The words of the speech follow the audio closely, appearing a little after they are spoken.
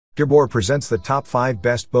Gearbor presents the top 5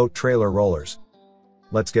 best boat trailer rollers.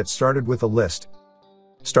 Let's get started with a list.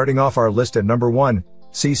 Starting off our list at number 1,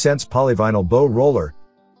 SeaSense Polyvinyl Bow Roller.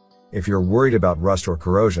 If you're worried about rust or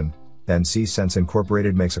corrosion, then SeaSense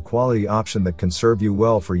Incorporated makes a quality option that can serve you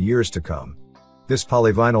well for years to come. This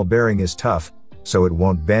polyvinyl bearing is tough, so it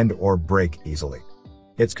won't bend or break easily.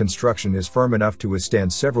 Its construction is firm enough to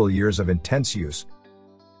withstand several years of intense use.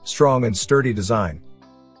 Strong and sturdy design.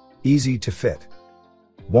 Easy to fit.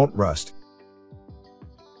 Won't rust.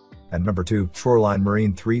 At number 2, Shoreline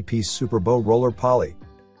Marine 3-piece Super Bow Roller Poly.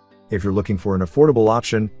 If you're looking for an affordable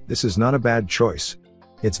option, this is not a bad choice.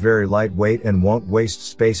 It's very lightweight and won't waste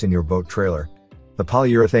space in your boat trailer. The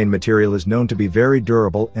polyurethane material is known to be very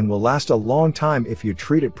durable and will last a long time if you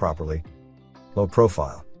treat it properly. Low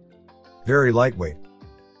profile. Very lightweight.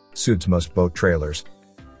 Suits most boat trailers.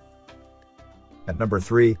 At number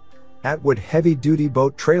 3, Attwood Heavy Duty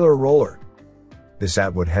Boat Trailer Roller. This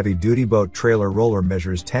Attwood Heavy Duty Boat Trailer Roller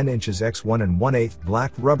measures 10 inches x 1 1/8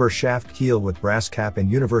 black rubber shaft keel with brass cap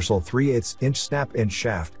and universal 3/8 inch snap-in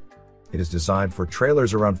shaft. It is designed for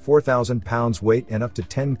trailers around 4,000 pounds weight and up to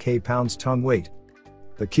 10 pounds tongue weight.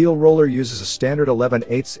 The keel roller uses a standard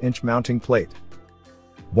 11/8 inch mounting plate.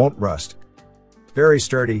 Won't rust. Very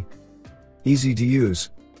sturdy. Easy to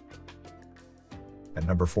use. At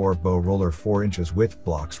number 4, Bow Roller 4 inches width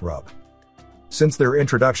blocks rub. Since their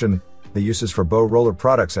introduction, the uses for bow roller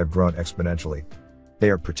products have grown exponentially. They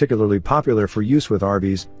are particularly popular for use with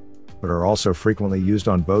RVs, but are also frequently used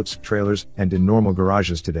on boats, trailers, and in normal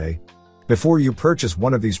garages today. Before you purchase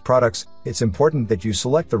one of these products, it's important that you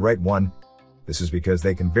select the right one. This is because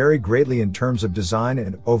they can vary greatly in terms of design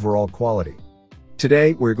and overall quality.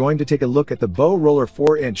 Today, we're going to take a look at the Bow Roller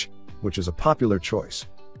 4 inch, which is a popular choice.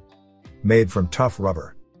 Made from tough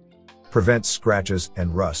rubber. Prevents scratches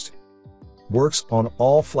and rust. Works on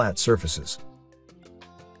all flat surfaces.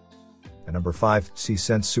 At number 5,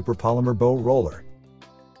 SeaSense Super Polymer Bow Roller.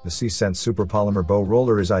 The SeaSense Super Polymer Bow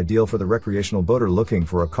Roller is ideal for the recreational boater looking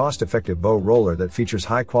for a cost-effective bow roller that features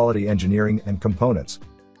high-quality engineering and components.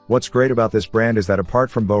 What's great about this brand is that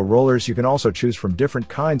apart from bow rollers, you can also choose from different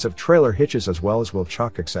kinds of trailer hitches as well as wheel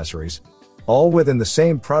chock accessories. All within the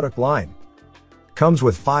same product line. Comes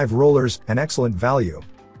with 5 rollers and excellent value.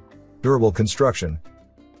 Durable construction.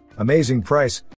 Amazing price.